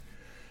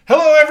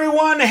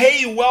everyone.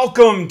 Hey,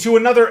 welcome to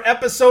another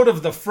episode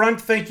of The Front.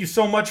 Thank you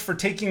so much for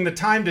taking the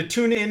time to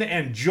tune in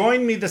and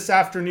join me this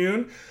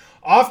afternoon.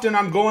 Often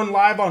I'm going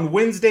live on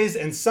Wednesdays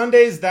and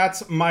Sundays.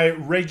 That's my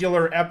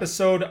regular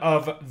episode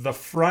of The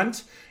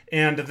Front.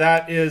 And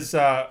that is,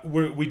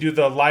 we do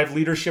the live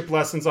leadership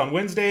lessons on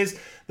Wednesdays.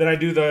 Then I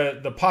do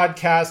the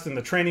podcast and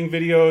the training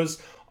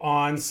videos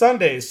on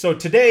Sundays. So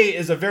today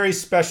is a very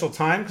special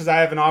time because I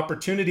have an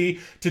opportunity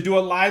to do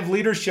a live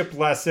leadership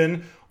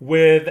lesson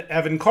with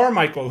Evan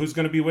Carmichael, who's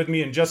going to be with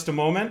me in just a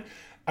moment.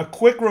 A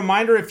quick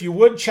reminder, if you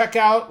would, check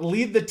out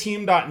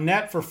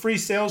leadtheteam.net for free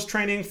sales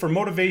training, for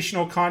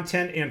motivational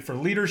content, and for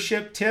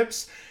leadership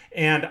tips.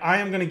 And I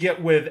am going to get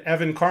with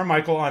Evan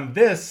Carmichael on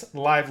this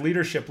live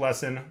leadership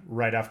lesson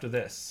right after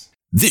this.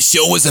 This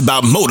show is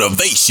about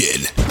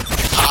motivation,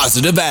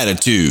 positive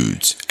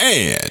attitudes,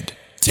 and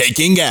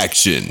taking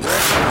action.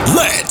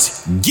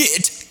 Let's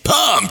get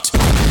pumped.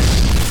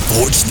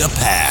 Forge the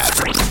path.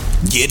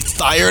 Get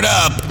fired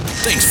up.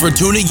 Thanks for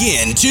tuning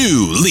in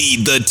to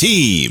Lead the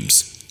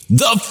Teams,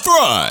 The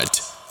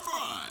Front.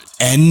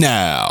 And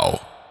now,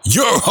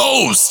 your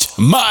host,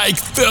 Mike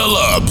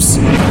Phillips.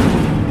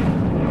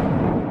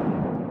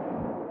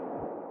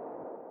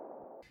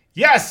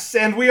 Yes,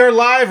 and we are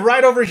live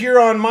right over here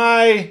on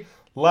my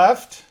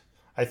left.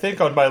 I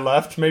think on my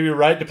left, maybe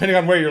right, depending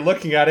on where you're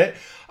looking at it.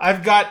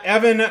 I've got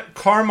Evan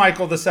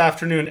Carmichael this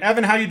afternoon.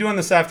 Evan, how you doing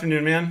this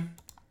afternoon, man?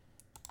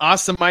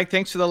 Awesome, Mike.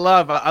 Thanks for the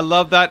love. I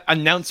love that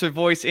announcer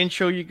voice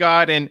intro you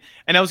got. And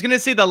I was going to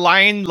say the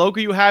lion logo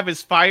you have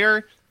is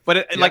fire, but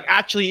it like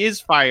actually is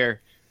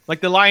fire.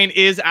 Like the lion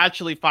is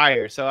actually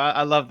fire. So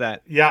I love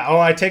that. Yeah. Oh,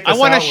 I take this I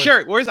want out a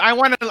shirt. Where's I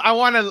want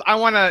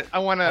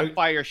a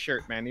fire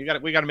shirt, man. We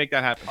got to make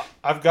that happen.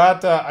 I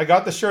got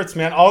the shirts,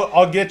 man.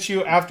 I'll get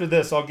you after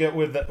this. I'll get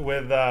with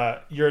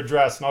your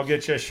address and I'll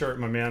get you a shirt,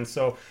 my man.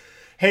 So,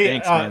 hey,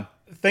 thanks, man.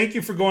 Thank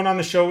you for going on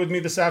the show with me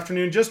this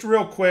afternoon. Just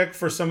real quick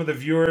for some of the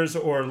viewers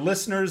or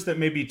listeners that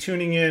may be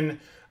tuning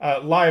in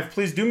live,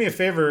 please do me a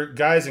favor,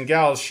 guys and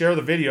gals, share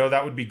the video.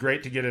 That would be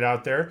great to get it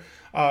out there.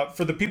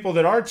 For the people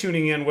that are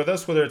tuning in with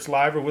us, whether it's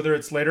live or whether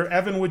it's later,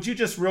 Evan, would you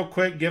just real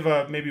quick give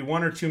a maybe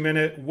 1 or 2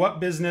 minute, what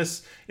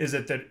business is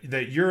it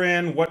that you're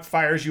in? What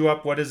fires you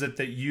up? What is it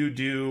that you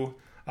do,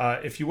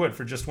 if you would,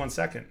 for just 1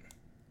 second?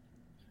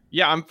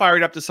 Yeah, I'm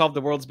fired up to solve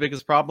the world's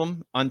biggest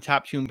problem,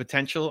 untapped human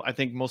potential. I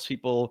think most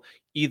people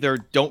either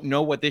don't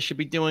know what they should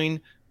be doing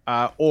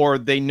or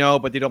they know,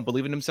 but they don't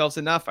believe in themselves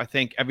enough. I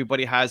think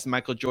everybody has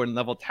Michael Jordan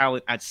level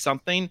talent at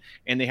something,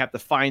 and they have to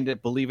find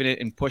it, believe in it,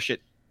 and push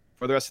it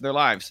for the rest of their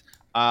lives.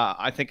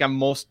 I think I'm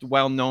most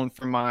well known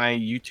for my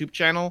YouTube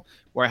channel,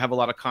 where I have a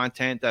lot of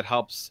content that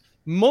helps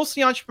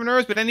mostly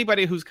entrepreneurs, but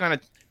anybody who's kind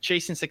of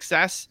chasing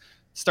success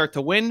start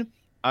to win.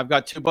 I've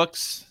got 2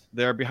 books.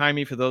 They're behind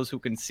me for those who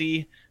can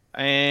see.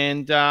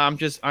 And I'm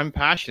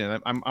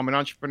passionate. I'm an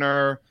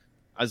entrepreneur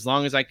as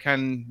long as I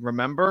can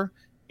remember.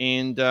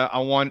 And I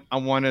want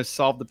to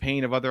solve the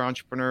pain of other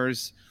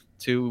entrepreneurs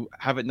to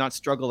have it not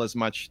struggle as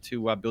much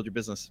to build your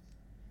business.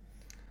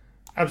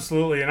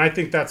 Absolutely. And I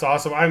think that's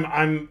awesome.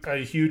 I'm a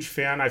huge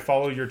fan. I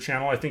follow your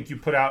channel. I think you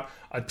put out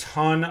a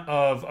ton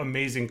of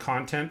amazing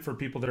content for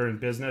people that are in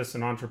business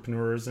and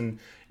entrepreneurs and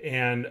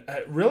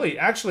really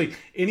actually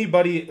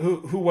anybody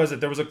who was it?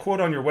 There was a quote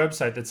on your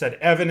website that said,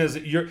 Evan,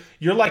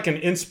 you're like an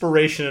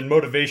inspiration and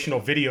motivational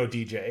video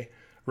DJ,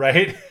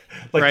 right?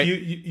 Like right.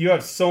 You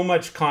have so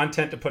much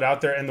content to put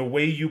out there, and the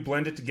way you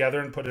blend it together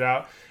and put it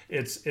out,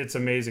 it's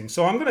amazing.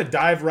 So I'm going to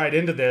dive right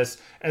into this.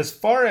 As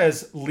far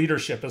as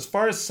leadership, as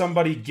far as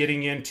somebody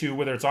getting into,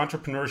 whether it's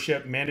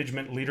entrepreneurship,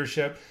 management,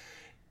 leadership,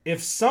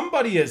 if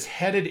somebody is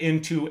headed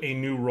into a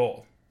new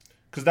role,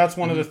 because that's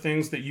one of the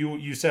things that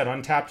you said,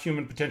 untapped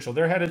human potential,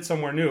 they're headed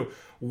somewhere new.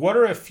 What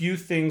are a few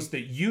things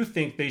that you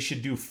think they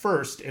should do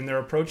first in their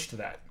approach to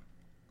that?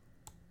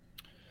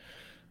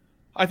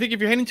 I think if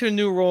you're heading to a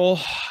new role,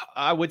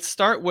 I would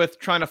start with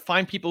trying to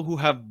find people who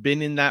have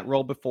been in that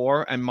role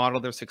before and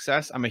model their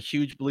success. I'm a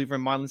huge believer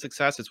in modeling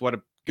success. It's what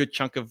a good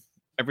chunk of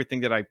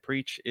everything that I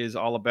preach is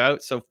all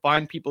about. So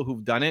find people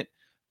who've done it.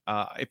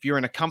 If you're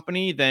in a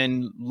company,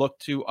 then look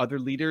to other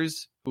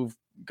leaders who've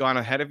gone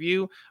ahead of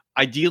you.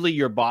 Ideally,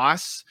 your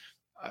boss.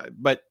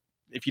 But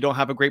if you don't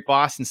have a great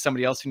boss and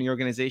somebody else in the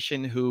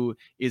organization who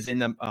is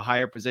in a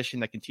higher position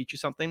that can teach you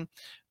something.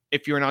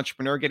 If you're an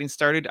entrepreneur getting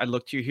started, I'd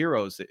look to your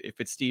heroes. If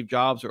it's Steve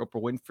Jobs or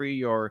Oprah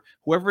Winfrey or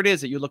whoever it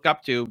is that you look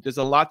up to, there's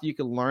a lot that you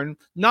can learn,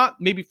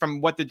 not maybe from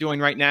what they're doing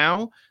right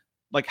now,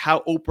 like how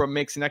Oprah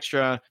makes an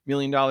extra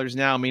 $1 million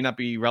now may not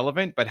be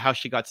relevant, but how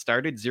she got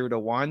started, 0 to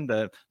 1,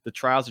 the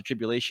trials and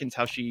tribulations,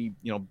 how she,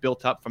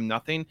 built up from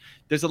nothing.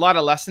 There's a lot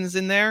of lessons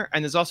in there,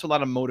 and there's also a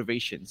lot of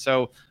motivation.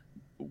 So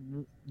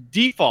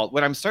default,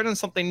 when I'm starting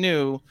something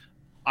new,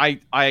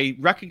 I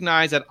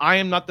recognize that I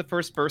am not the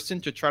first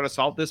person to try to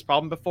solve this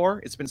problem before.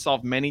 It's been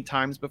solved many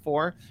times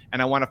before,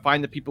 and I want to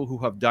find the people who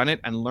have done it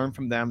and learn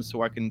from them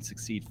so I can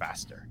succeed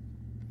faster.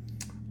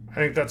 I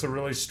think that's a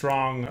really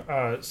strong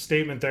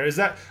statement there.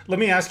 Let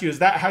me ask you, is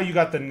that how you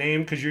got the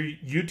name? Because your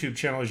YouTube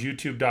channel is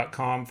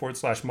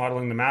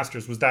youtube.com/modeling the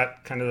masters. Was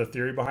that kind of the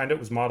theory behind it?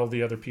 Was model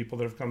the other people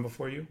that have come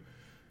before you?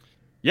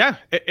 Yeah,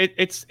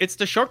 it's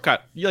the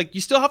shortcut.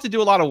 You still have to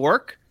do a lot of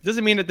work.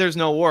 Doesn't mean that there's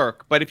no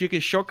work, but if you can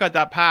shortcut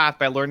that path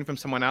by learning from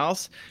someone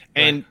else,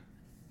 Right. and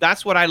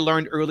that's what I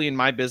learned early in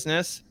my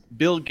business.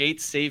 Bill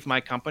Gates saved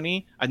my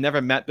company. I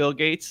never met Bill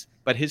Gates,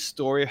 but his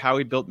story of how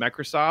he built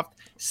Microsoft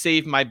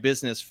saved my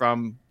business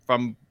from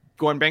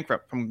going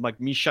bankrupt, from like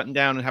me shutting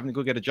down and having to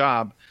go get a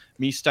job.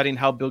 Me studying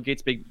how Bill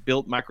Gates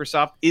built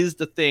Microsoft is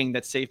the thing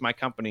that saved my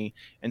company,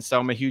 and so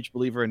I'm a huge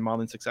believer in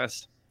modeling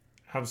success.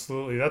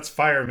 Absolutely. That's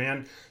fire,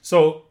 man.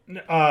 So,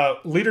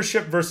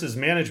 leadership versus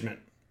management,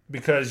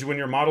 because when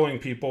you're modeling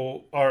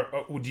people,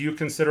 do you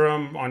consider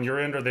them on your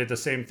end? Are they the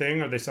same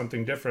thing? Are they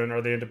something different?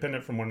 Are they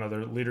independent from one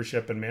another,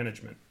 leadership and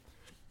management?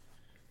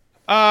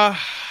 Uh,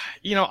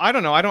 I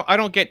don't know. I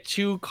don't get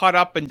too caught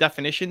up in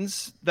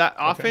definitions that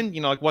Okay. often.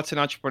 Like what's an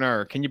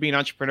entrepreneur? Can you be an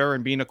entrepreneur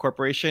and be in a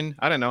corporation?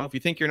 I don't know. If you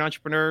think you're an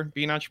entrepreneur,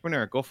 be an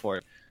entrepreneur. Go for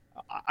it.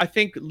 I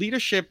think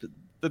leadership,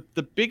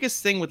 the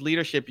biggest thing with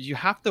leadership is you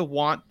have to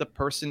want the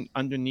person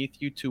underneath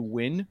you to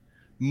win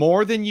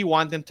more than you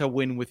want them to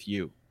win with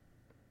you.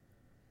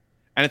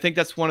 And I think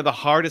that's one of the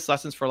hardest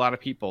lessons for a lot of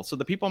people. So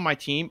the people on my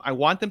team, I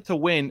want them to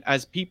win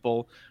as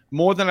people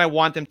more than I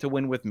want them to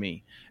win with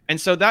me. And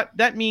so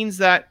that means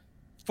that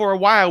for a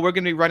while we're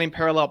going to be running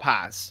parallel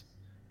paths.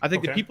 I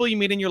think the Okay. people you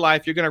meet in your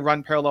life, you're going to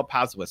run parallel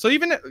paths with. So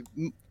even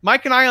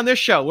Mike and I on this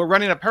show, we're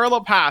running a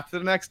parallel path for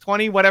the next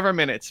 20 whatever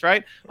minutes,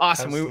 right?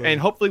 Awesome. And Absolutely.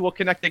 hopefully we'll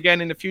connect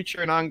again in the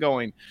future and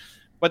ongoing.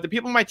 But the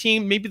people on my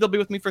team, maybe they'll be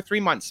with me for 3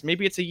 months,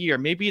 maybe it's a year,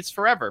 maybe it's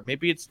forever,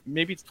 maybe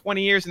it's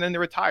 20 years and then they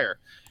retire.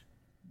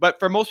 But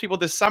for most people,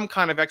 there's some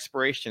kind of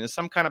expiration, there's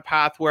some kind of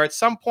path where at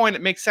some point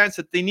it makes sense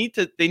that they need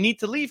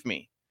to leave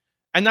me.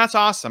 And that's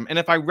awesome. And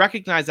if I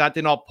recognize that,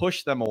 then I'll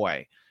push them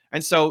away.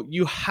 And so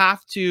you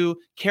have to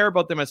care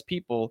about them as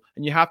people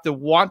and you have to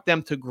want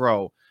them to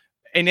grow.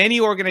 In any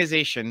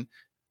organization,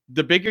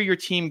 the bigger your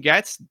team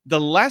gets, the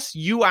less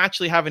you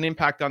actually have an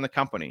impact on the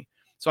company.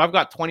 So I've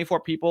got 24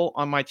 people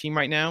on my team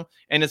right now.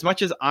 And as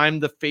much as I'm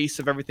the face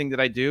of everything that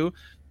I do,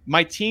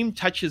 my team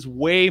touches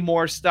way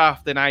more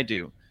stuff than I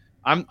do.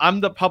 I'm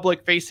the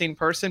public facing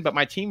person, but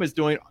my team is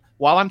doing,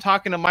 while I'm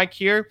talking to Mike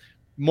here,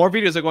 more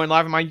videos are going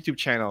live on my YouTube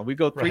channel. We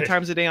go three Right.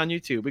 times a day on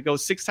YouTube. We go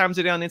 6 times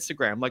a day on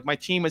Instagram. Like my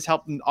team is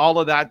helping all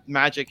of that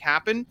magic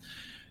happen.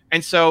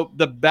 And so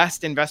the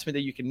best investment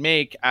that you can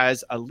make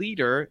as a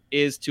leader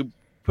is to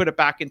put it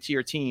back into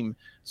your team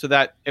so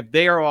that if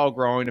they are all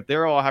growing, if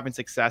they're all having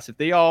success, if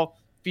they all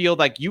feel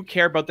like you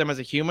care about them as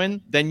a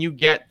human, then you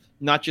get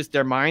not just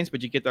their minds,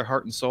 but you get their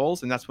heart and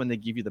souls. And that's when they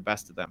give you the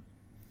best of them.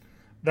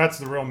 That's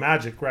the real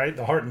magic, right?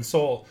 The heart and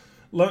soul.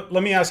 Let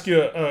me ask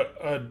you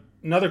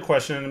another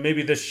question, and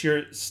maybe this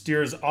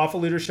steers off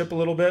of leadership a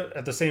little bit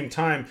at the same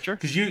time, Sure.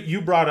 because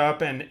you brought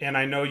up, and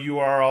I know you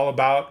are all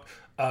about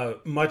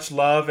much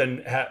love and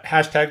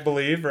hashtag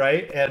believe,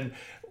 right? And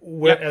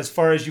Yep. as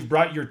far as you've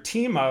brought your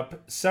team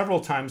up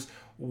several times,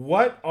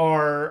 what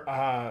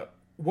are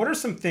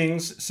some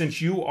things,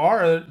 since you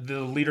are the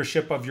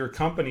leadership of your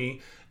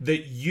company,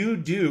 that you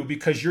do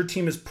because your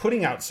team is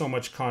putting out so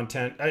much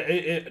content?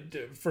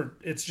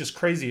 It's just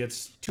crazy.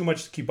 It's too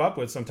much to keep up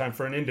with sometimes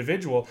for an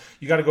individual.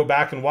 You got to go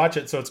back and watch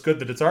it, so it's good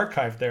that it's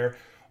archived there.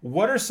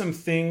 What are some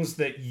things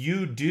that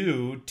you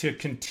do to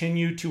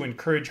continue to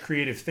encourage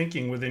creative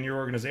thinking within your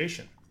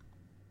organization?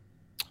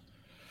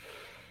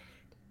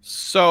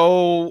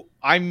 So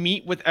I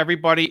meet with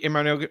everybody in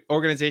my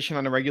organization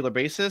on a regular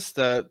basis.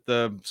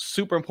 The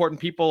super important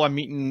people I'm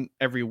meeting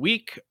every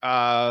week.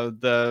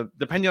 The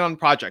depending on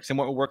projects and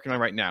what we're working on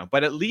right now,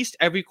 but at least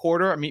every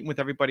quarter I'm meeting with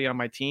everybody on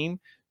my team.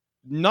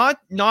 Not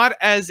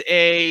as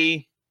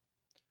a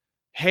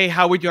hey,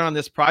 how are we doing on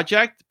this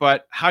project,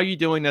 but how are you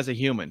doing as a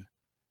human?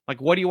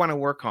 Like, what do you want to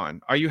work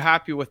on? Are you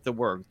happy with the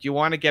work? Do you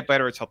want to get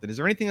better at something? Is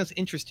there anything that's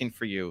interesting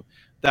for you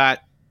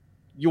that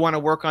you want to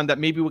work on that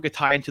maybe we could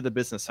tie into the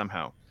business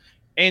somehow?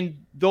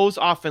 And those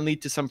often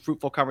lead to some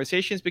fruitful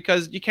conversations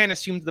because you can't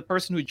assume that the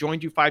person who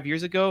joined you 5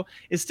 years ago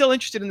is still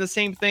interested in the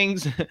same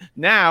things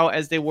now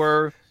as they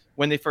were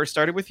when they first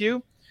started with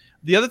you.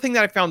 The other thing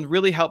that I found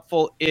really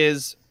helpful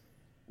is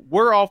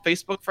we're all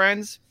Facebook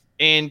friends,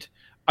 and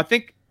I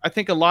think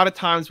a lot of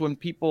times when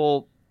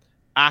people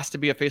ask to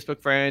be a Facebook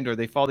friend or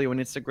they follow you on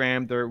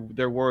Instagram,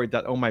 they're worried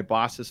that, oh, my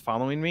boss is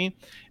following me.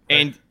 Right.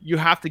 And you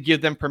have to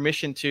give them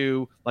permission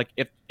to, like,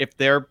 if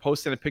they're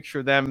posting a picture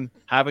of them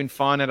having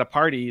fun at a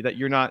party, that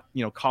you're not,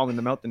 calling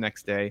them out the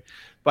next day.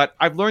 But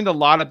I've learned a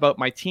lot about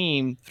my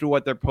team through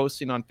what they're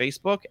posting on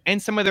Facebook and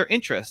some of their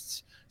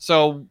interests.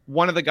 So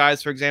one of the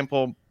guys, for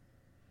example,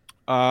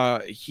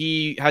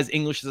 he has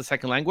English as a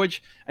second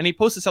language, and he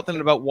posted something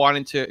about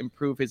wanting to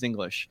improve his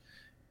English.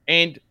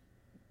 And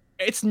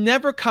it's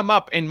never come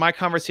up in my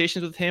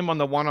conversations with him on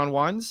the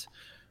one-on-ones,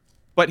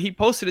 but he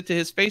posted it to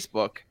his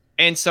Facebook.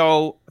 And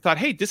so I thought,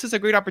 hey, this is a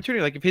great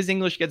opportunity. Like, if his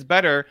English gets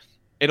better,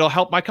 it'll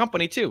help my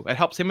company too. It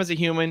helps him as a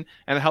human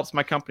and it helps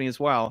my company as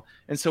well.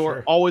 And so we're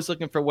Sure. always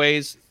looking for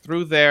ways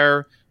through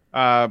their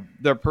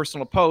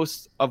personal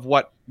posts of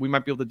what we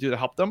might be able to do to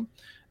help them.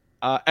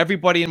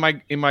 Everybody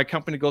in my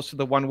company goes through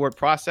the one word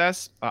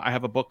process. I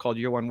have a book called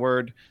Your One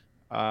Word.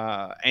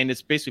 And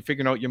it's basically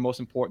figuring out your most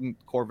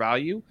important core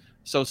value.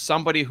 So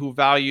somebody who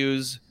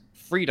values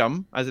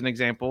freedom, as an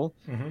example,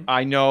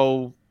 I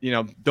know,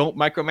 don't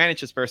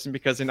micromanage this person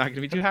because they're not going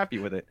to be too happy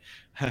with it.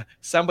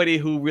 Somebody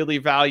who really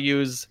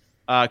values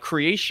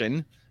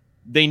creation,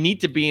 they need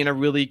to be in a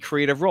really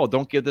creative role.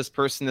 Don't give this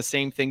person the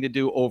same thing to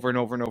do over and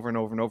over and over and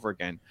over and over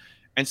again.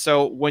 And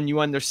so when you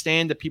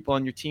understand the people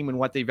on your team and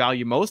what they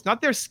value most, not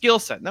their skill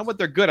set, not what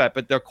they're good at,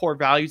 but their core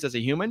values as a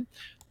human,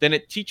 then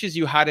it teaches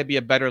you how to be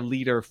a better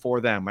leader for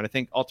them. And I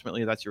think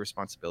ultimately that's your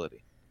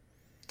responsibility.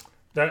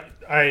 That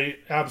I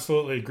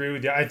absolutely agree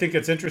with you. I think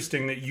it's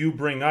interesting that you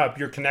bring up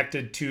you're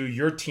connected to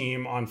your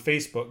team on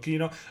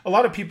Facebook. A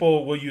lot of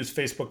people will use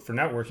Facebook for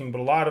networking, but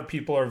a lot of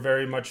people are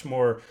very much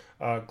more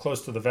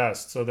close to the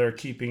vest. So they're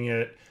keeping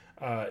it,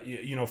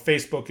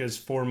 Facebook is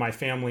for my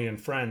family and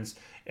friends.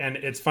 And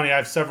it's funny, I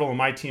have several of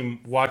my team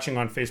watching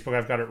on Facebook.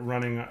 I've got it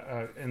running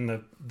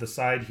in the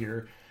side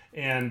here.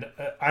 And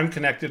I'm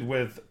connected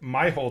with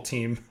my whole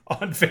team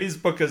on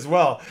Facebook as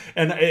well.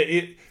 And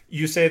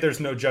you say there's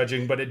no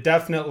judging, but it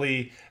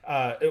definitely,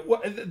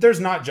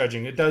 there's not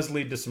judging. It does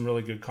lead to some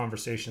really good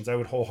conversations. I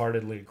would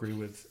wholeheartedly agree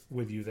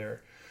with you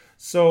there.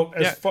 So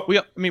we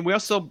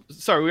also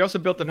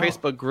built a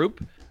Facebook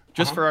group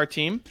just for our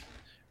team.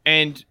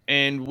 And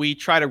we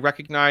try to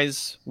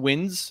recognize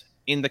wins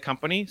in the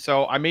company.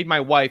 So I made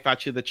my wife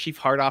actually the chief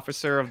heart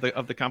officer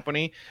of the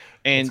company,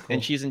 and cool.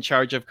 And she's in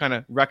charge of kind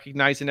of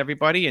recognizing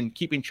everybody and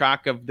keeping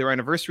track of their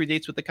anniversary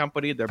dates with the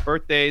company, their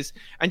birthdays,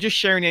 and just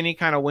sharing any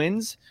kind of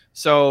wins.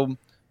 So,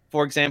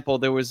 for example,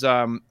 there was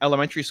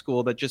elementary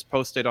school that just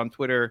posted on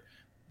Twitter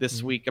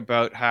this week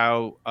about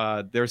how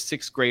their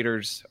sixth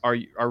graders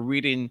are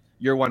reading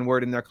Your One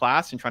Word in their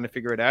class and trying to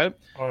figure it out.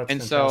 Oh, that's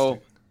and fantastic.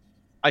 So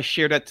I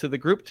shared that to the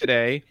group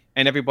today,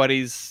 and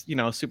everybody's,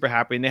 super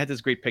happy. And they had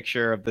this great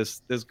picture of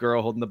this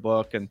girl holding the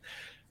book. And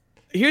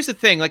here's the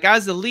thing, like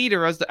as the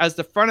leader, as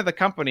the front of the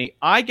company,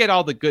 I get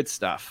all the good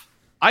stuff.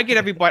 I get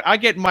everybody. I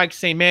get Mike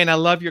saying, "Man, I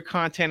love your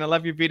content. I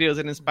love your videos.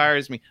 It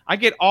inspires me." I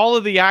get all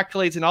of the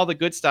accolades and all the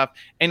good stuff.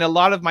 And a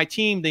lot of my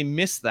team, they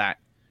miss that.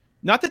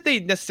 Not that they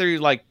necessarily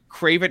like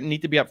crave it and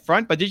need to be up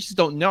front, but they just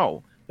don't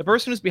know. The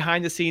person who's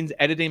behind the scenes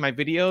editing my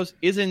videos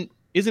isn't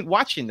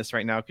watching this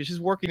right now because she's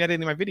working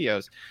editing my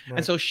videos. Right.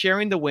 And so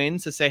sharing the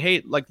wins to say,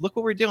 hey, like, look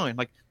what we're doing.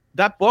 Like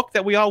that book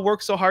that we all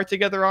worked so hard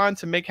together on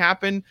to make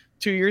happen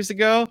 2 years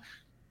ago,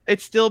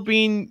 it's still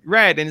being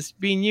read and it's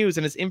being used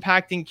and it's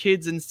impacting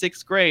kids in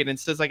sixth grade. And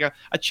it's just like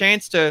a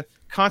chance to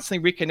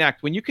constantly reconnect.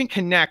 When you can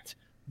connect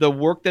the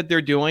work that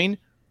they're doing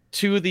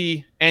to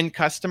the end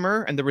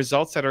customer and the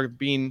results that are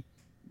being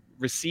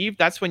received,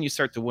 that's when you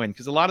start to win.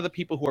 Because a lot of the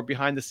people who are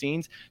behind the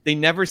scenes, they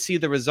never see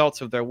the results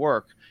of their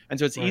work. And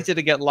so it's easy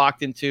to get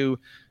locked into,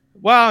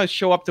 well,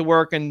 show up to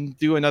work and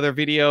do another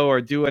video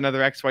or do another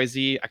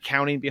XYZ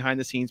accounting behind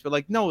the scenes. But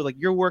like, no, like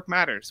your work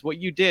matters. What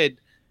you did,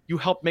 you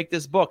helped make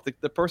this book.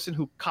 The person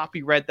who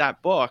copy-read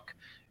that book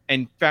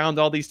and found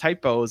all these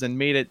typos and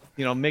made it,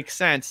 make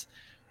sense,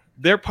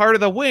 they're part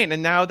of the win.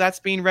 And now that's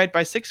being read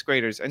by sixth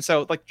graders. And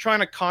so like trying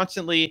to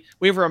constantly,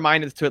 we have a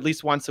reminder to at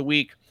least once a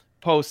week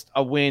post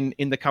a win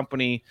in the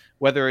company,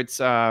 whether it's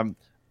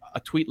a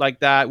tweet like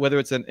that, whether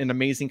it's an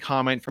amazing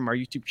comment from our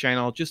YouTube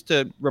channel, just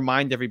to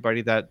remind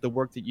everybody that the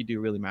work that you do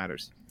really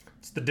matters.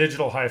 It's the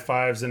digital high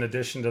fives in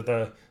addition to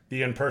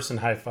the in-person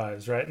high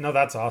fives, right? No,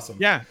 that's awesome.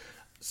 Yeah.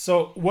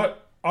 So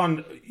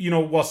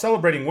while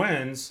celebrating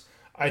wins,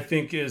 I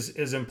think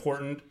is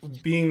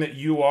important, being that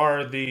you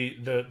are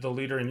the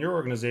leader in your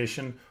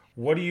organization.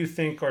 What do you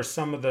think are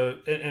some of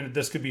and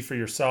this could be for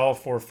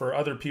yourself or for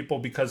other people,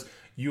 because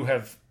you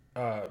have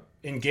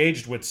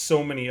engaged with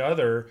so many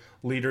other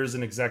leaders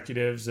and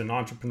executives and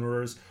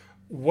entrepreneurs.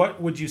 What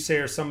would you say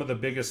are some of the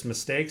biggest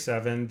mistakes,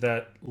 Evan,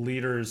 that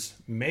leaders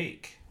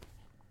make?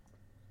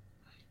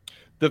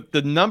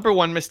 The number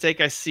one mistake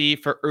I see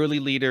for early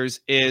leaders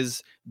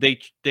is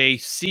they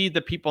see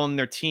the people in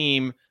their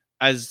team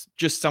as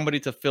just somebody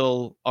to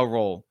fill a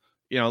role.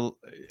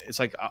 It's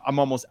like I'm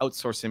almost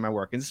outsourcing my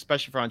work, and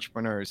especially for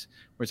entrepreneurs,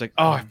 where it's like,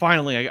 oh,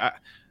 finally,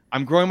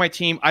 I'm growing my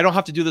team. I don't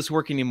have to do this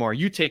work anymore.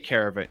 You take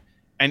care of it.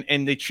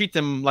 And they treat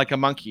them like a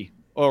monkey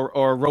or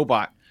a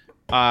robot.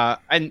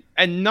 And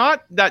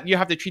not that you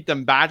have to treat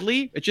them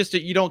badly. It's just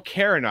that you don't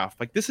care enough.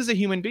 Like, this is a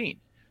human being.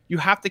 You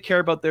have to care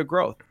about their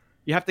growth.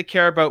 You have to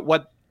care about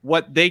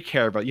what they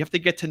care about. You have to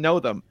get to know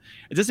them.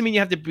 It doesn't mean you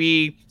have to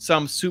be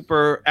some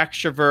super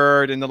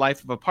extrovert in the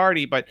life of a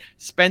party, but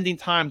spending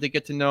time to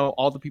get to know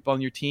all the people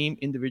on your team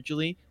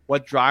individually,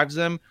 what drives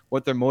them,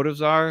 what their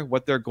motives are,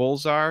 what their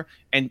goals are,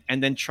 and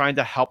then trying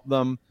to help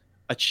them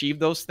achieve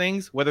those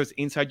things, whether it's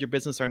inside your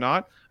business or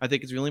not, I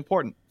think is really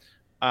important.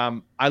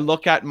 I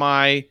look at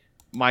my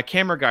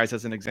camera guys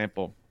as an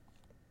example.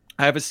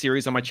 I have a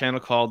series on my channel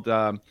called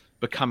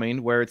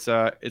Becoming, where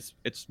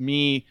it's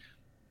me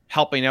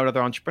helping out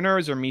other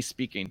entrepreneurs or me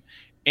speaking,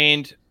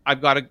 and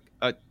I've got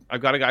a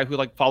guy who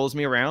like follows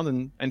me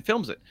around and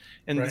films it.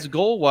 And his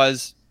goal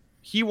was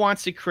he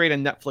wants to create a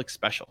Netflix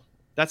special.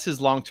 That's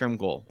his long-term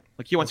goal.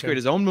 Like he wants to create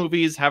his own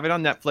movies, have it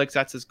on Netflix.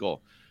 That's his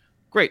goal.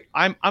 Great.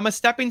 I'm a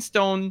stepping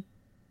stone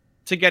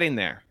to getting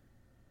there.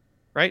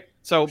 right?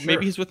 So Sure.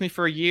 maybe he's with me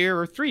for a year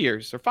or 3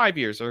 years or 5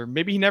 years, or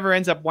maybe he never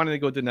ends up wanting to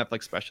go to the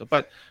Netflix special.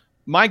 But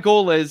my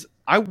goal is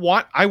I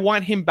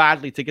want him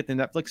badly to get the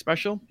Netflix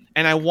special,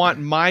 and I want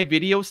my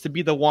videos to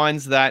be the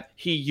ones that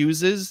he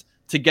uses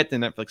to get the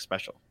Netflix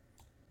special.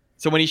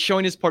 So when he's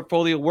showing his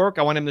portfolio work,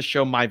 I want him to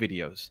show my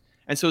videos.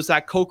 And so it's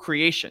that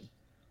co-creation.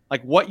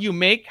 Like what you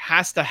make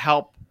has to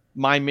help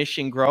my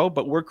mission grow,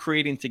 but we're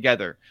creating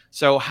together.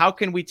 So how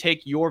can we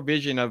take your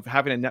vision of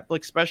having a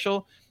Netflix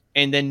special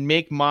and then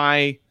make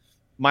my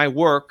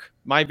work,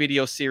 my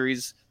video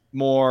series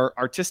more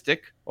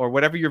artistic, or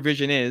whatever your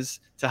vision is,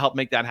 to help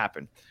make that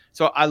happen?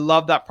 So I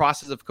love that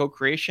process of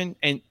co-creation,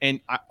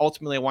 and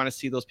ultimately I want to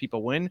see those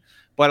people win.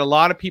 But a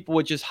lot of people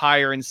would just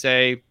hire and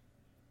say,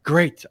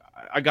 great,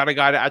 I got a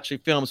guy to actually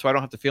film, so I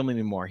don't have to film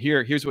anymore.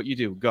 Here's what you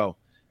do, go,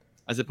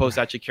 as opposed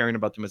to actually caring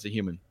about them as a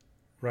human.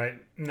 Right.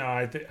 No,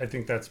 I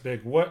think that's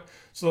big.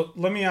 So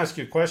let me ask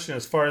you a question,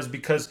 as far as,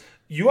 because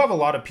you have a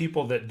lot of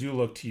people that do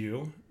look to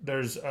you.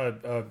 There's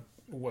a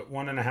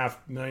 1.5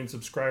 million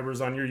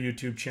subscribers on your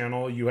YouTube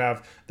channel. You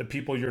have the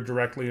people you're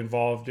directly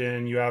involved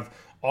in. You have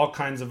all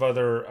kinds of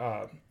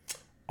other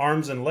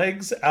arms and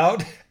legs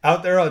out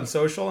there on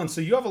social, and so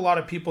you have a lot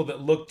of people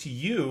that look to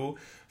you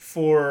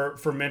for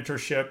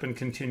mentorship and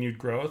continued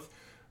growth.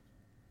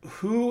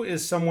 Who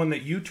is someone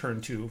that you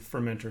turn to for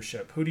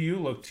mentorship? Who do you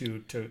look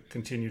to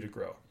continue to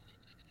grow?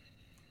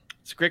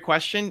 It's a great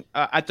question.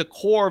 At the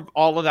core of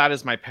all of that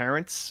is my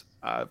parents.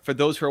 For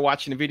those who are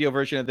watching the video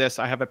version of this,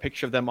 I have a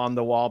picture of them on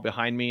the wall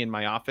behind me in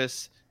my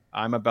office.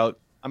 I'm about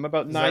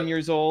 9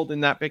 years old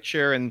in that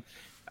picture, and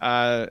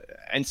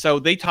so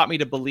they taught me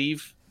to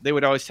believe. They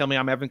would always tell me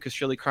I'm Evan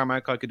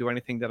Carmichael. I could do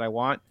anything that I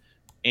want.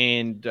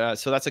 And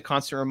so that's a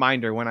constant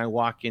reminder when I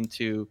walk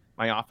into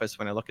my office,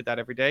 when I look at that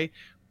every day.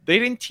 They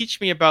didn't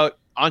teach me about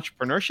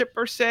entrepreneurship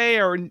per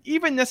se, or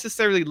even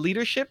necessarily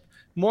leadership,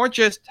 more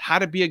just how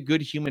to be a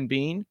good human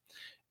being.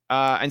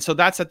 And so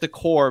that's at the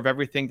core of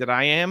everything that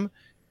I am.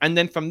 And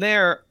then from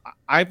there,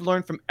 I've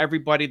learned from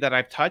everybody that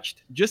I've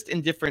touched, just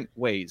in different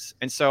ways.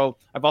 And so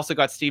I've also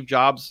got Steve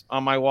Jobs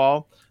on my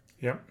wall.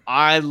 Yeah.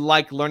 I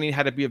like learning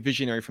how to be a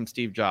visionary from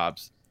Steve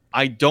Jobs.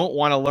 I don't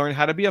want to learn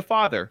how to be a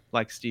father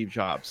like Steve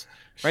Jobs,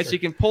 right? Sure. So you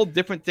can pull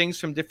different things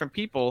from different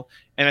people.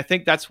 And I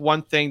think that's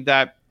one thing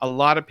that a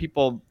lot of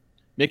people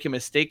make a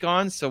mistake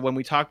on. So when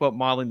we talk about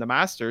modeling the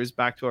masters,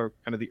 back to our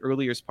kind of the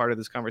earliest part of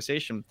this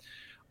conversation,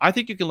 I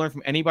think you can learn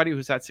from anybody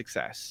who's had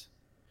success.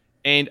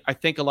 And I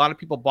think a lot of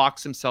people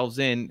box themselves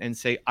in and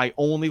say, I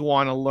only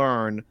want to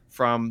learn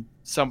from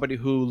somebody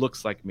who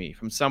looks like me,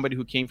 from somebody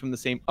who came from the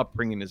same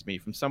upbringing as me,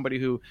 from somebody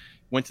who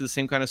went to the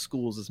same kind of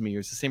schools as me,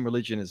 or is the same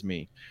religion as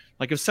me.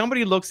 Like if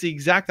somebody looks the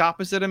exact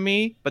opposite of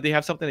me, but they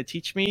have something to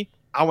teach me,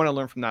 I want to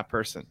learn from that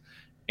person.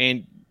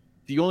 And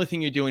the only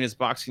thing you're doing is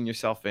boxing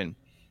yourself in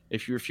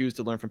if you refuse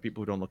to learn from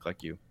people who don't look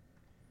like you.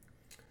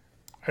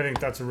 I think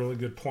that's a really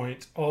good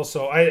point.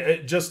 Also, I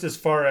just as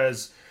far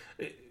as,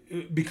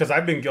 because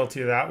I've been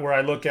guilty of that, where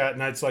I look at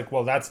and it's like,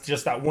 well, that's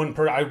just that one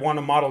person. I want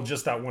to model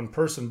just that one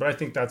person. But I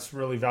think that's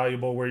really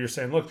valuable, where you're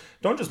saying, look,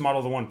 don't just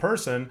model the one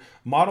person,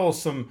 model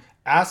some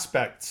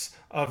aspects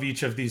of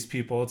each of these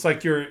people. It's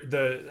like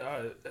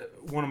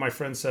one of my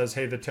friends says,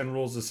 hey, the 10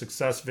 rules of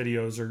success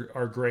videos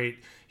are great.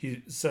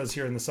 He says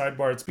here in the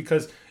sidebar, it's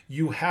because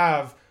you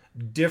have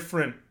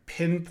different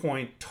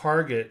pinpoint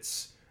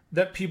targets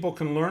that people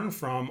can learn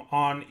from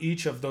on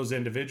each of those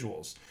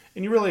individuals.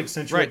 And you really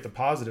accentuate the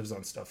positives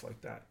on stuff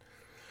like that.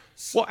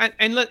 Well,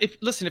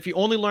 if you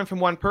only learn from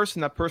one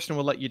person, that person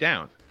will let you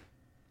down,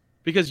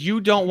 because you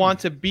don't want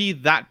to be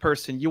that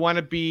person. You want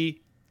to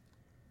be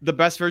the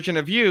best version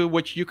of you,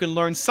 which you can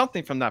learn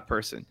something from that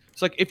person.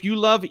 It's like if you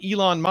love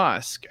Elon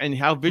Musk and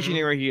how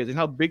visionary he is and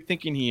how big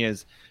thinking he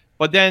is,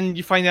 but then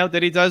you find out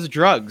that he does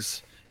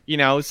drugs,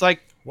 it's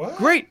like, what?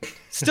 Great.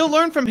 Still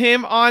learn from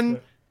him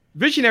on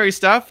visionary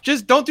stuff.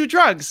 Just don't do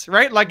drugs,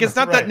 right? Like it's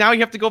not that now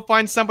you have to go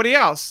find somebody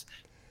else.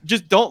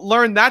 Just don't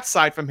learn that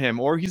side from him,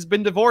 or he's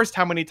been divorced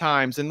how many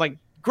times, and like,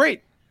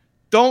 great.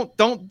 Don't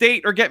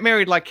date or get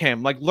married like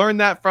him. Like learn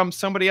that from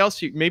somebody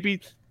else,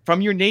 maybe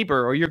from your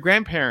neighbor or your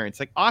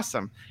grandparents. Like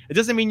awesome. It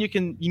doesn't mean you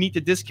need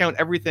to discount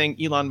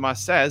everything Elon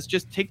Musk says.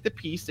 Just take the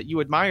piece that you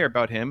admire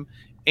about him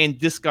and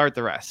discard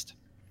the rest.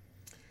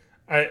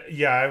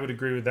 I would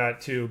agree with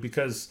that too,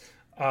 because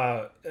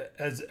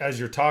as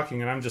you're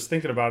talking and I'm just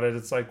thinking about it,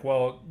 it's like,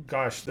 well,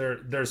 gosh,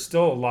 there's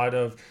still a lot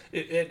of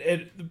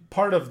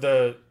part of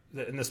the,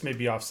 and this may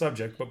be off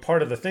subject, but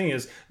part of the thing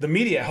is the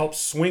media helps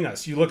swing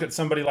us. You look at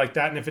somebody like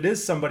that, and if it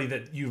is somebody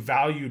that you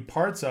valued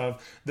parts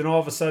of, then all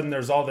of a sudden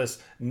there's all this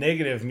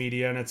negative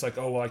media, and it's like,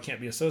 oh, well, I can't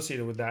be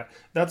associated with that.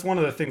 That's one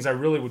of the things I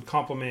really would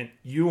compliment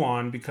you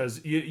on,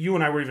 because you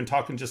and I were even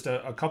talking just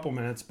a couple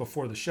minutes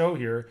before the show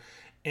here,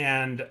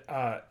 and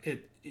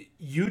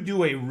you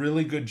do a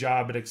really good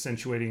job at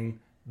accentuating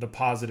the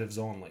positives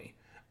only,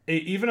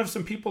 even of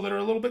some people that are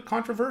a little bit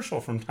controversial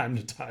from time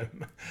to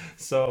time.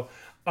 So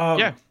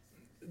yeah.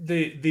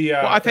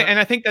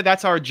 I think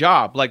that's our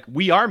job. Like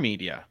we are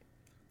media.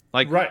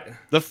 Like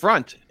the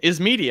front is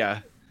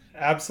media.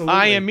 Absolutely.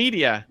 I am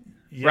media.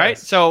 Yes. Right.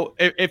 So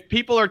if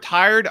people are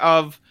tired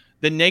of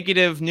the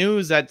negative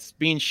news that's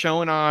being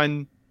shown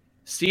on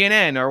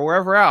CNN or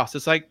wherever else.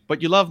 It's like,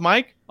 but you love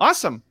Mike?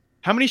 Awesome.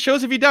 How many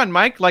shows have you done,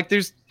 Mike? Like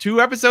there's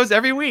 2 episodes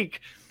every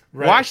week.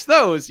 Right. Watch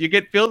those. You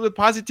get filled with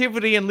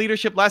positivity and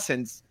leadership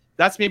lessons.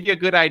 That's maybe a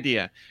good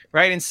idea,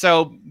 right? And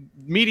so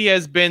media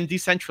has been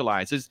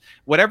decentralized. There's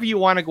whatever you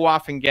want to go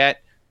off and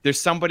get, there's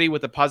somebody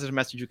with a positive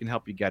message who can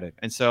help you get it.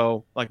 And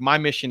so like my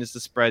mission is to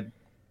spread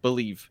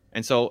believe.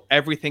 And so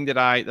everything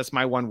that's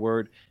my one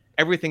word,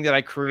 everything that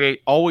I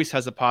create always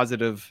has a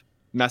positive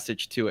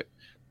message to it.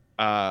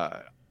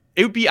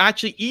 It would be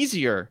actually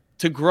easier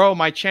to grow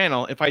my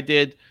channel if I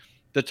did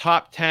the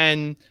top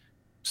 10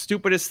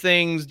 stupidest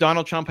things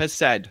Donald Trump has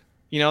said.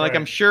 You know, like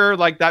I'm sure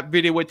like that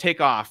video would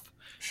take off,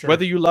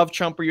 whether you love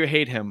Trump or you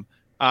hate him.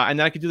 And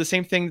then I could do the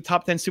same thing, the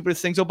top 10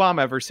 stupidest things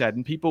Obama ever said.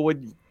 And people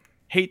would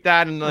hate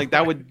that. And like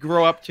that would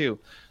grow up too.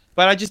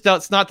 But I just,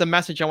 it's not the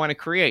message I want to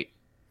create.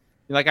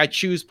 Like I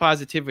choose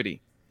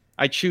positivity.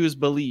 I choose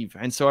believe.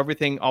 And so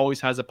everything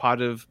always has a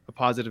positive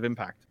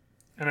impact.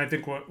 And I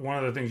think one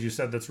of the things you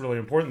said that's really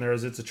important there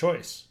is it's a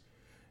choice.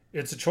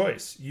 It's a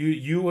choice.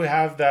 You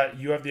have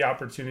the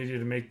opportunity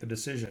to make the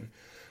decision.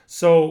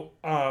 So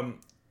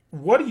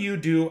what do you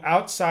do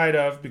outside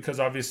of, because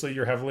obviously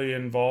you're heavily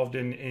involved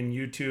in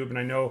YouTube, and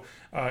I know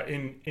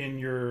in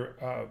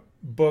your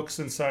books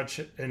and such,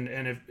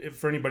 and if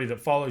for anybody that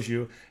follows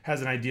you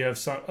has an idea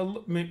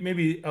of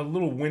maybe a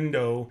little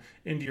window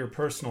into your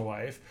personal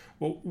life,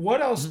 well,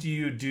 what else do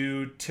you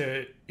do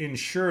to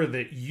ensure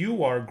that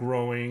you are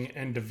growing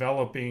and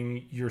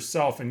developing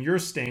yourself and you're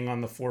staying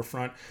on the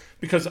forefront?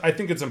 Because I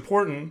think it's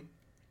important.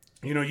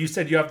 You know, you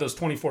said you have those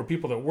 24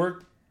 people that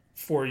work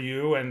for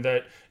you and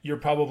that you're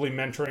probably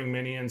mentoring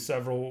many in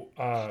several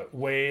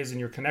ways and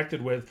you're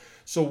connected with.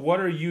 So what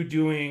are you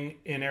doing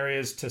in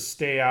areas to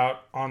stay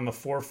out on the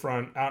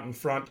forefront, out in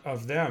front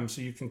of them,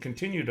 so you can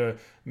continue to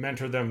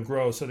mentor them,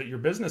 grow, so that your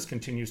business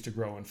continues to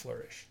grow and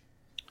flourish?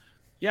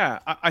 Yeah,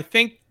 I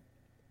think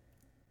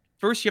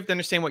first you have to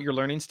understand what your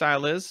learning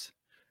style is,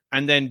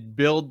 and then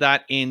build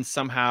that in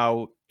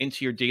somehow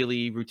into your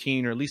daily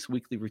routine or at least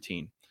weekly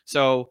routine.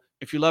 So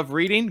if you love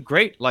reading,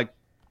 great. Like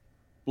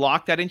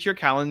block that into your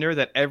calendar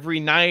that every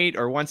night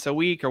or once a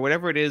week or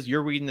whatever it is,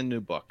 you're reading the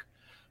new book.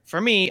 For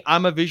me,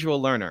 I'm a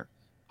visual learner.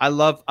 I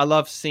love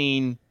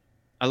seeing.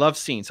 So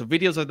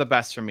videos are the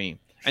best for me.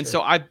 Sure. And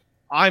so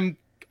I'm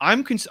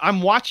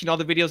watching all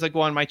the videos that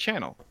go on my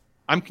channel.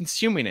 I'm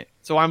consuming it.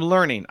 So I'm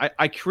learning.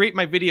 I create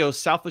my videos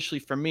selfishly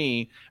for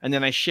me, and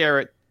then I share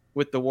it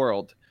with the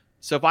world.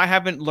 So if I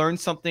haven't learned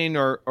something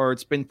or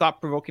it's been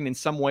thought-provoking in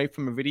some way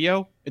from a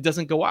video, it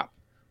doesn't go up.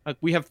 Like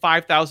we have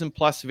 5,000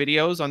 plus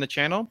videos on the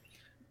channel.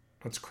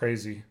 That's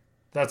crazy.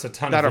 That's a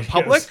ton that of are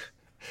public.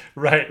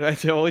 Right. I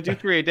only do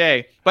 3 a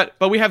day. But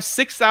we have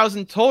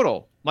 6,000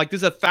 total. Like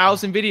there's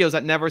 1,000 videos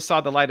that never saw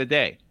the light of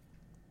day.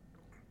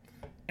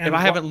 And if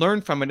I haven't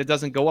learned from it, it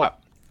doesn't go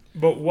up.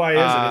 But why is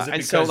it? Is it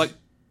because so, like,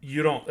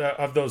 you don't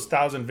of those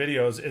 1,000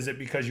 videos? Is it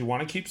because you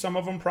want to keep some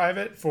of them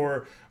private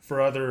for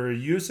other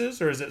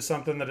uses, or is it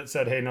something that it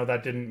said, hey, no,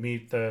 that didn't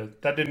meet the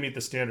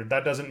standard,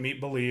 that doesn't meet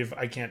believe,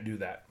 I can't do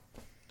that?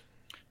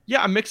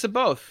 Yeah, a mix of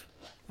both.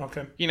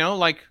 Okay. You know,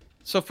 like,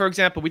 so for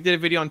example, we did a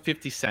video on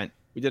 50 Cent.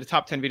 We did a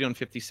top 10 video on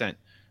 50 Cent,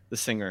 the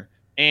singer.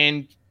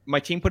 And my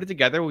team put it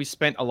together. They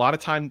spent a lot of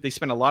time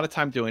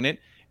doing it.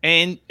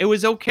 And it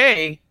was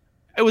okay.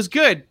 It was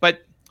good,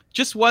 but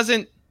just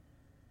wasn't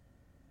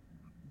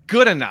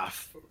good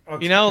enough.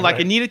 Okay, you know, like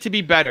right. It needed to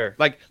be better.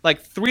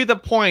 Like 3 of the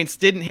points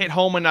didn't hit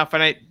home enough.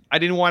 And I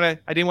didn't want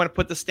to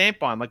put the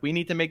stamp on. Like, we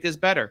need to make this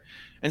better.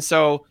 And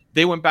so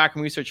they went back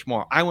and researched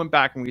more. I went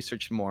back and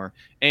researched more.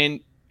 And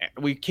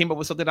we came up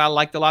with something I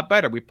liked a lot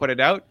better. We put it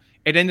out.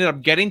 It ended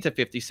up getting to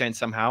 50 Cent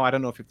somehow. I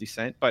don't know 50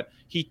 Cent, but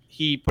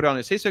he put it on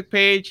his Facebook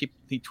page.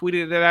 He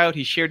tweeted it out.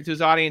 He shared it to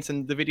his audience,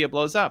 and the video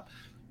blows up.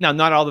 Now,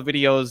 not all the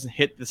videos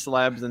hit the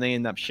celebs, and they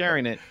end up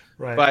sharing it.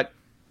 Right. But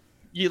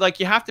you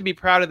have to be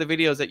proud of the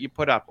videos that you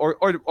put up,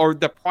 or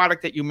the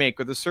product that you make,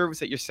 or the service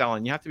that you're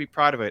selling. You have to be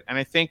proud of it. And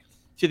I think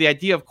to the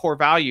idea of core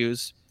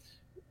values,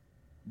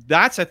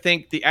 that's, I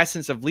think, the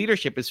essence of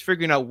leadership, is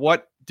figuring out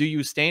what do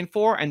you stand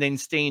for, and then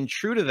staying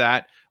true to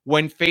that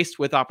when faced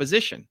with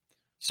opposition.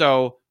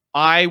 So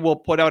I will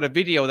put out a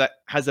video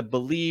that has a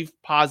believe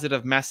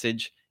positive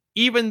message,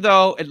 even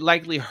though it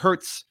likely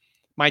hurts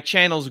my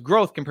channel's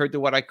growth compared to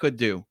what I could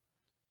do.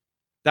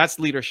 That's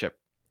leadership.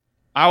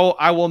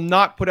 I will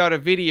not put out a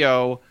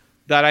video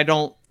that I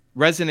don't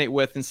resonate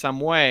with in some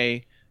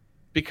way,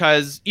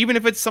 because even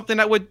if it's something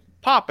that would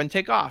pop and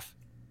take off,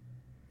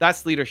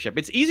 that's leadership.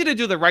 It's easy to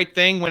do the right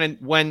thing when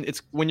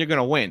you're going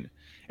to win.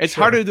 It's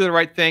harder to do the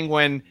right thing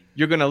when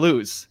you're going to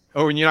lose,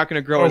 or when you're not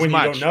going to grow as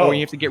much, or when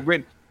you have to get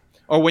rid,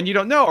 or when you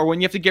don't know, or when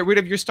you have to get rid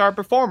of your star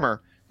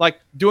performer. Like,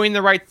 doing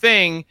the right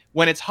thing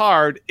when it's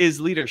hard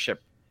is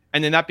leadership.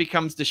 And then that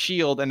becomes the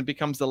shield, and it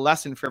becomes the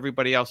lesson for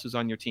everybody else who's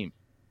on your team.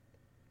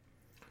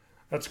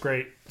 That's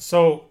great.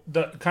 So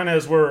the kind of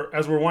as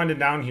we're winding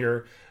down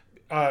here,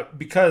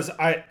 because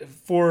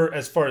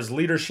as far as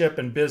leadership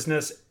and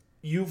business,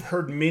 you've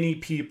heard many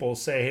people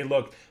say, hey,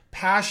 look,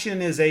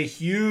 passion is a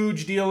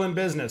huge deal in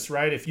business,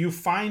 right? If you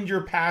find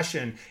your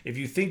passion, if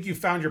you think you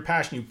found your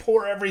passion, you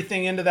pour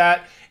everything into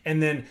that,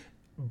 and then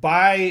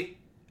by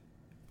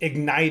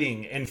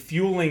igniting and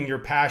fueling your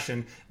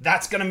passion,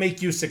 that's going to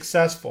make you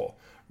successful,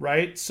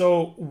 right?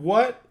 So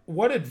what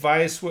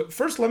advice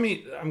first, I'm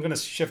going to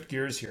shift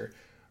gears here.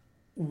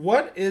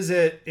 What is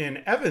it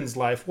in Evan's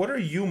life? What are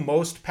you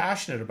most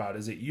passionate about?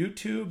 Is it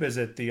YouTube? Is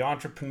it the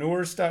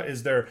entrepreneur stuff?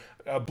 Is there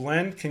a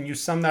blend? Can you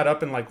sum that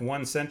up in like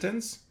one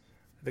sentence?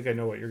 I think I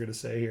know what you're going to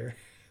say here.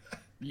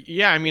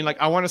 Yeah, I mean, like,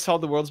 I want to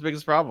solve the world's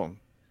biggest problem.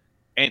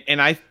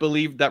 And I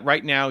believe that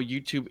right now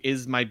YouTube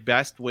is my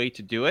best way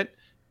to do it.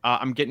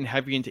 I'm getting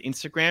heavy into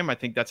Instagram. I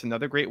think that's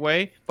another great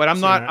way, but I'm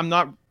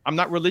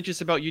not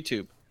religious about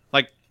YouTube.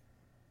 Like,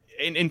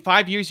 in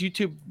 5 years,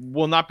 YouTube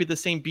will not be the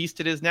same beast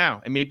it is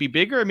now. It may be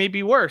bigger, it may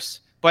be worse,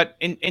 but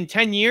in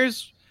 10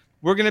 years,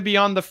 we're going to be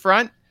on the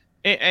front,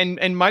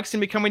 and Mike's going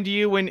to be coming to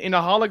you in a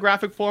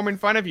holographic form in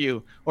front of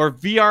you, or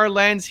VR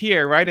lens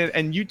here, right?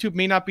 And YouTube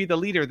may not be the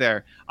leader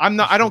there.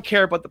 I don't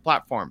care about the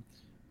platform.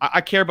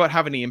 I care about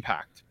having the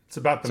impact. It's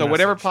about the so message.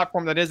 Whatever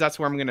platform that is, that's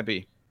where I'm going to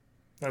be.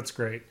 That's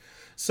great.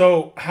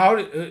 So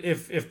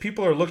if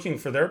people are looking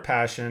for their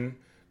passion,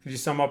 could you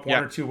sum up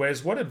one or two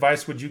ways? What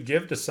advice would you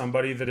give to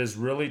somebody that is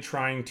really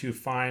trying to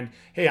find,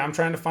 hey, I'm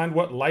trying to find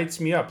what lights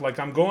me up. Like,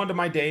 I'm going to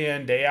my day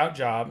in, day out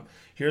job.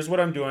 Here's what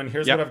I'm doing.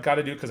 Here's what I've got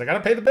to do because I got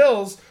to pay the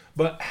bills.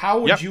 But how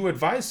would you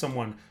advise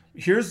someone?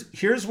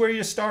 Here's where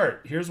you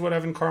start. Here's what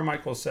Evan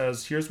Carmichael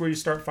says. Here's where you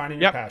start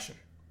finding your passion.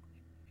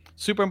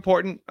 Super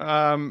important.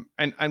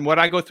 And what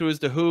I go through is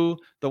the who,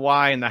 the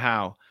why, and the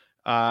how.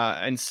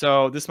 And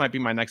so this might be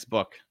my next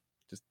book.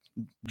 Just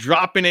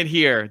dropping it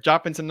here,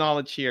 dropping some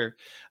knowledge here.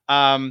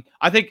 I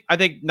think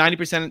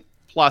 90%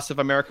 plus of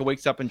America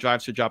wakes up and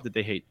drives to a job that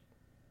they hate.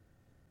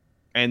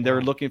 And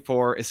they're looking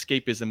for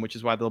escapism, which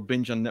is why they'll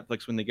binge on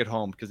Netflix when they get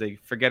home, because they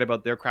forget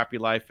about their crappy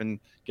life and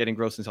get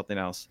engrossed in something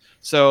else.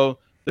 So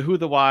the who,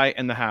 the why,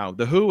 and the how.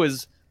 The who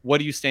is,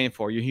 what are you standing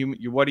for?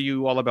 What are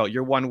you all about?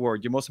 Your one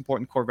word, your most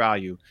important core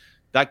value.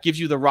 That gives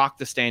you the rock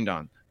to stand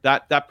on.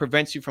 That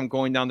prevents you from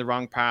going down the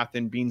wrong path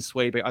and being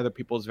swayed by other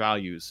people's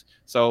values.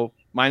 So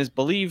mine is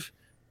believe.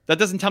 That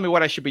doesn't tell me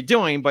what I should be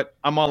doing, but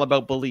I'm all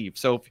about believe.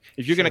 So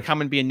if you're going to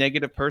come and be a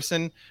negative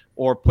person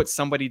or put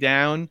somebody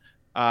down,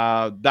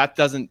 that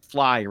doesn't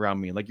fly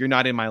around me. Like, you're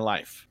not in my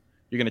life.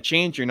 You're going to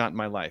change. You're not in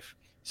my life.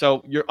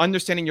 So you're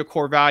understanding your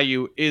core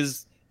value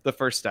is the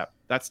first step.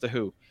 That's the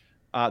who.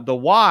 The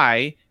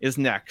why is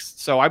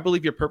next. So I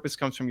believe your purpose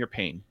comes from your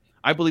pain.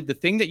 I believe the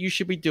thing that you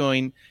should be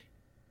doing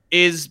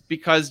is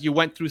because you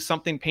went through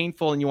something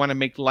painful and you want to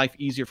make life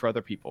easier for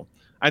other people.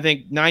 I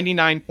think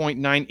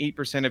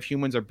 99.98% of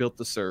humans are built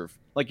to serve.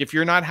 Like, if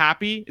you're not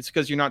happy, it's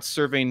because you're not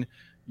serving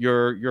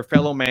your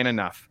fellow man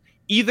enough.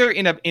 Either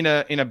in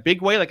a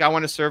big way, like I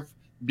want to serve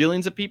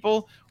billions of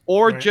people,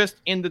 or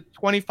just in the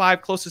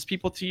 25 closest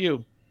people to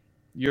you,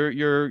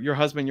 your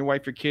husband, your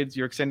wife, your kids,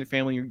 your extended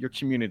family, your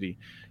community.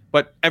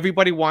 But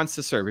everybody wants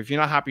to serve. If you're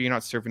not happy, you're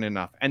not serving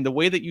enough. And the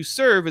way that you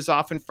serve is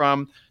often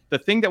from the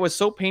thing that was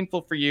so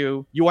painful for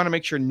you. You want to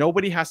make sure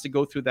nobody has to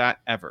go through that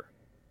ever.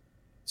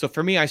 So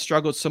for me, I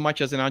struggled so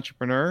much as an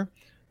entrepreneur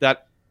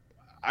that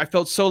I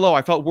felt so low.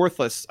 I felt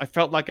worthless. I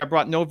felt like I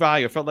brought no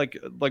value. I felt like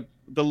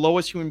the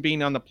lowest human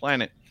being on the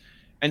planet.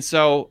 And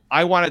so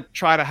I want to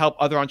try to help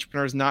other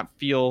entrepreneurs not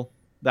feel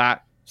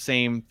that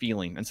same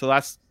feeling. And so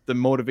that's the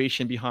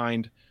motivation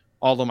behind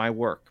all of my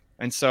work.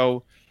 And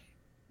so,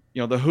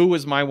 the who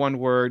is my one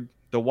word.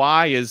 The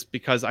why is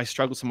because I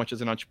struggle so much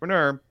as an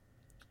entrepreneur.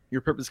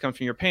 Your purpose comes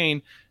from your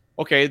pain.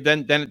 Okay,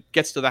 then it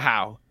gets to the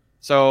how.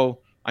 So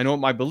I know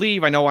what I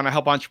believe. I know I want to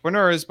help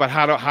entrepreneurs, but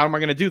how am I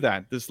going to do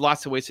that? There's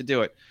lots of ways to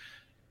do it.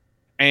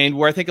 And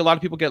where I think a lot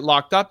of people get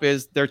locked up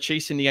is they're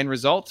chasing the end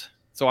result.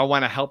 So I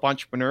want to help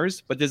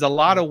entrepreneurs, but there's a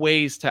lot of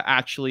ways to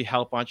actually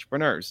help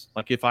entrepreneurs.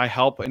 Like, if I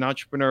help an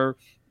entrepreneur,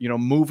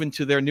 move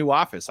into their new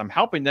office, I'm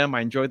helping them.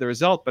 I enjoy the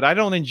result, but I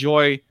don't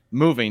enjoy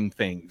moving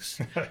things.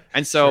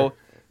 And so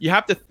you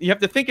have to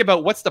think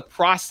about what's the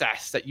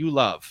process that you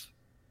love.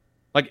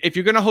 Like, if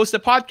you're going to host a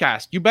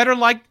podcast, you better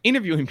like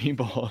interviewing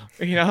people,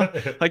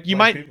 like you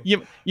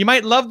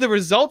might love the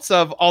results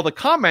of all the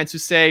comments who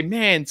say,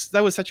 man,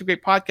 that was such a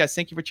great podcast.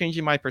 Thank you for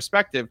changing my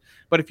perspective.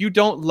 But if you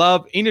don't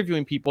love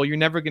interviewing people, you're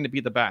never going to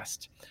be the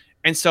best.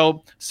 And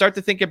so start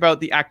to think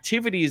about the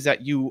activities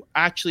that you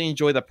actually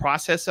enjoy the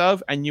process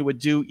of, and you would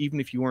do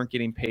even if you weren't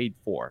getting paid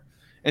for.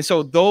 And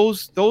so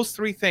those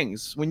three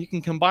things, when you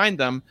can combine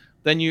them,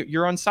 then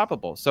you're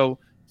unstoppable. So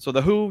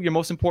the who, your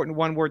most important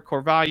one word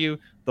core value,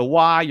 the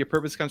why, your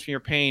purpose comes from your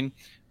pain,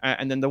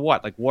 and then the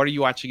what, like, what are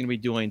you actually going to be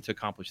doing to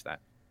accomplish that?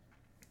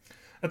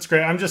 That's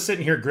great. I'm just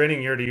sitting here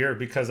grinning ear to ear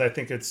because I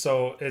think it's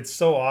so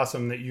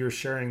awesome that you're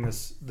sharing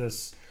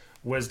this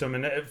wisdom.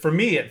 And for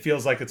me, it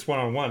feels like it's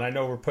one-on-one. I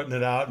know we're putting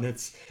it out and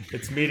it's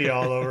media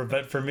all over,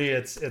 but for me,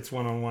 it's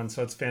one-on-one.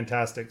 So it's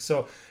fantastic.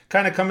 So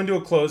kind of coming to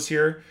a close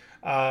here.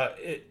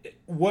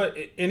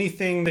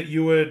 Anything that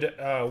you would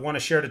want to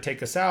share to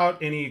take us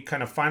out? Any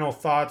kind of final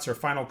thoughts or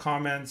final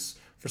comments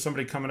for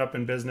somebody coming up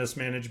in business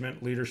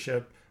management,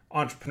 leadership,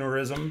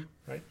 entrepreneurism,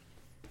 right?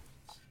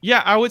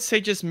 Yeah, I would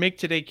say just make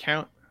today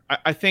count.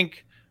 I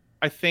think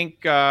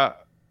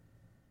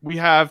we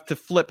have to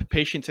flip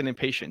patience and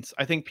impatience.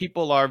 I think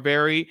people are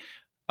very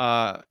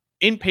uh,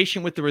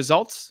 impatient with the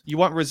results. You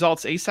want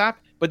results ASAP,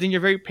 but then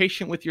you're very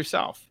patient with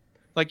yourself.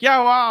 Like, yeah,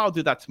 well, I'll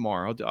do that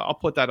tomorrow. I'll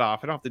put that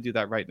off. I don't have to do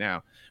that right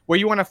now. Where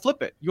you want to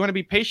flip it. You want to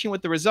be patient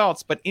with the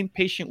results, but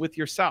impatient with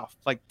yourself.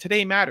 Like,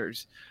 today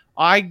matters.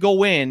 I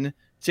go in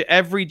to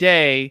every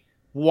day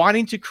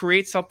wanting to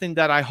create something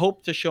that I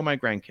hope to show my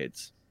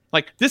grandkids.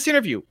 Like this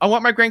interview, I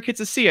want my grandkids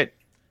to see it.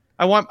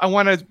 I want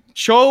to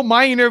show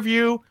my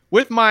interview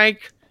with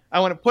Mike. I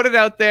want to put it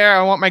out there.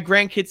 I want my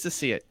grandkids to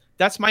see it.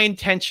 That's my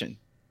intention.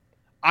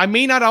 I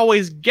may not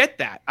always get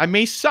that. I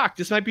may suck.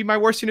 This might be my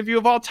worst interview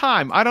of all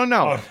time. I don't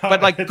know. Oh, no,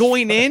 but like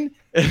going in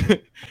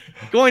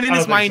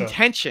is my so.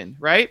 intention,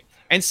 right?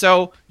 And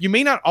so you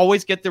may not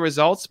always get the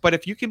results, but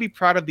if you can be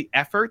proud of the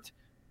effort,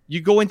 you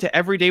go into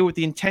every day with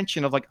the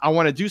intention of like, I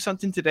want to do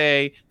something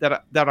today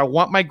that I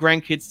want my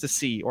grandkids to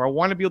see, or I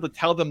want to be able to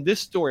tell them this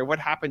story, what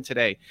happened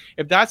today.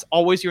 If that's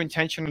always your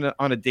intention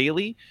on a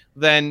daily,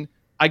 then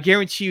I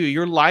guarantee you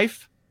your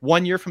life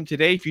 1 year from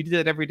today, if you did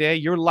that every day,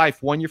 your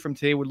life 1 year from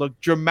today would look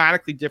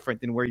dramatically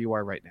different than where you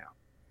are right now.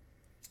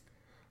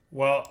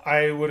 Well,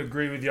 I would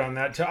agree with you on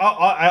that too.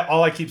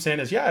 All I keep saying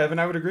is, yeah, Evan,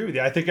 I would agree with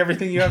you. I think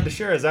everything you have to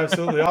share is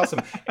absolutely awesome.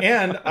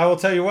 And I will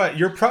tell you what,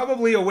 you're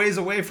probably a ways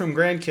away from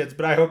grandkids,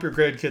 but I hope your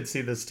grandkids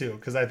see this too,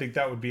 because I think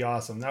that would be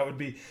awesome. That would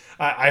be,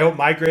 I hope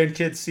my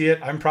grandkids see it.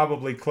 I'm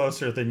probably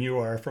closer than you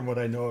are from what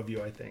I know of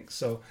you, I think.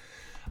 So,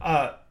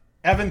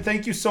 Evan,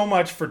 thank you so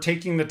much for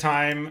taking the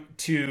time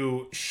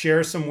to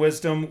share some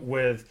wisdom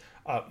with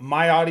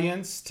my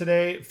audience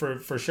today,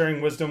 for sharing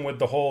wisdom with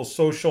the whole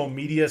social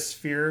media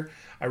sphere.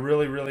 I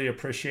really, really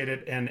appreciate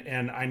it.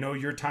 And I know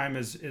your time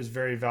is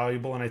very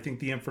valuable. And I think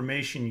the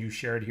information you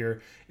shared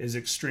here is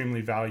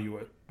extremely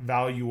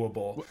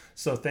valuable.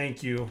 So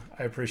thank you.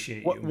 I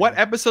appreciate you. What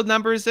episode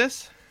number is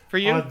this for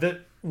you?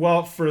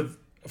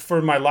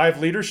 For my live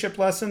leadership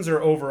lessons or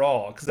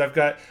overall, because I've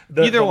got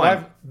the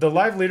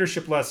live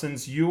leadership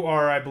lessons. You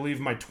are, I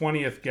believe, my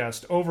 20th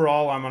guest.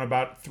 Overall, I'm on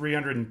about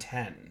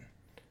 310,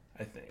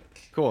 I think.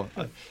 Cool.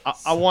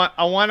 I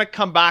want to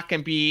come back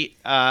and be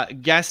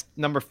guest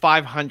number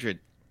 500.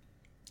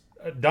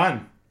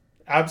 Done.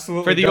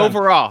 Absolutely. For the done.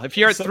 overall, if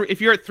you're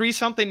at three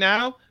something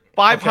now,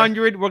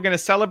 500, okay. We're gonna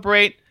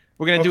celebrate.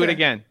 We're gonna do it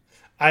again.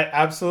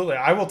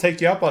 I will take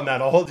you up on that.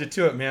 I'll hold you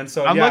to it, man.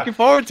 So I'm looking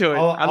forward to it.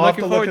 I'll have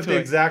to look at the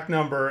exact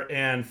number,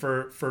 and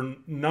for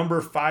number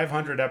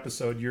 500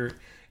 episode,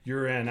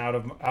 you're in out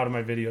of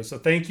my video. So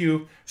thank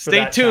you.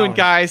 Stay tuned,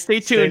 guys. Stay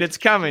tuned. It's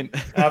coming.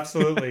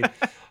 Absolutely.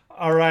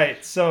 All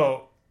right.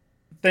 So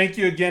thank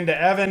you again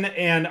to Evan.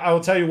 And I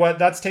will tell you what,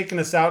 that's taken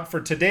us out for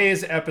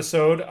today's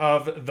episode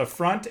of The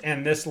Front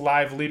and this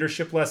live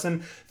leadership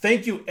lesson.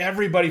 Thank you,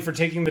 everybody, for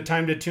taking the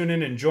time to tune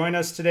in and join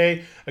us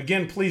today.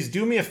 Again, please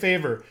do me a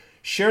favor.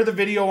 Share the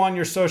video on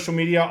your social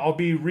media. I'll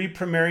be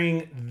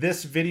re-premiering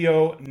this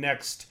video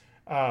next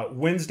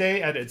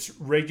Wednesday at its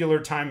regular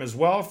time as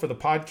well for the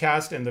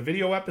podcast and the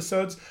video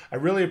episodes. I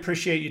really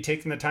appreciate you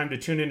taking the time to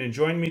tune in and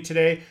join me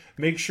today.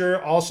 Make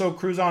sure also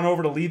cruise on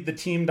over to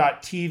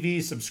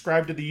leadtheteam.tv,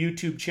 subscribe to the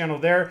YouTube channel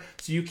there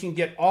so you can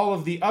get all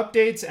of the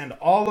updates and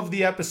all of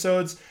the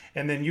episodes.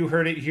 And then you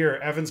heard it here.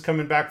 Evan's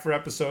coming back for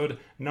episode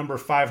number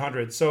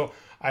 500. So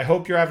I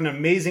hope you're having an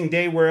amazing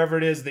day wherever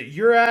it is that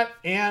you're at.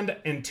 And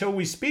until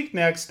we speak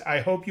next,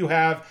 I hope you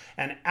have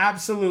an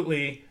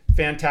absolutely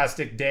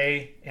fantastic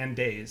day and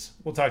days.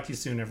 We'll talk to you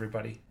soon,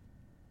 everybody.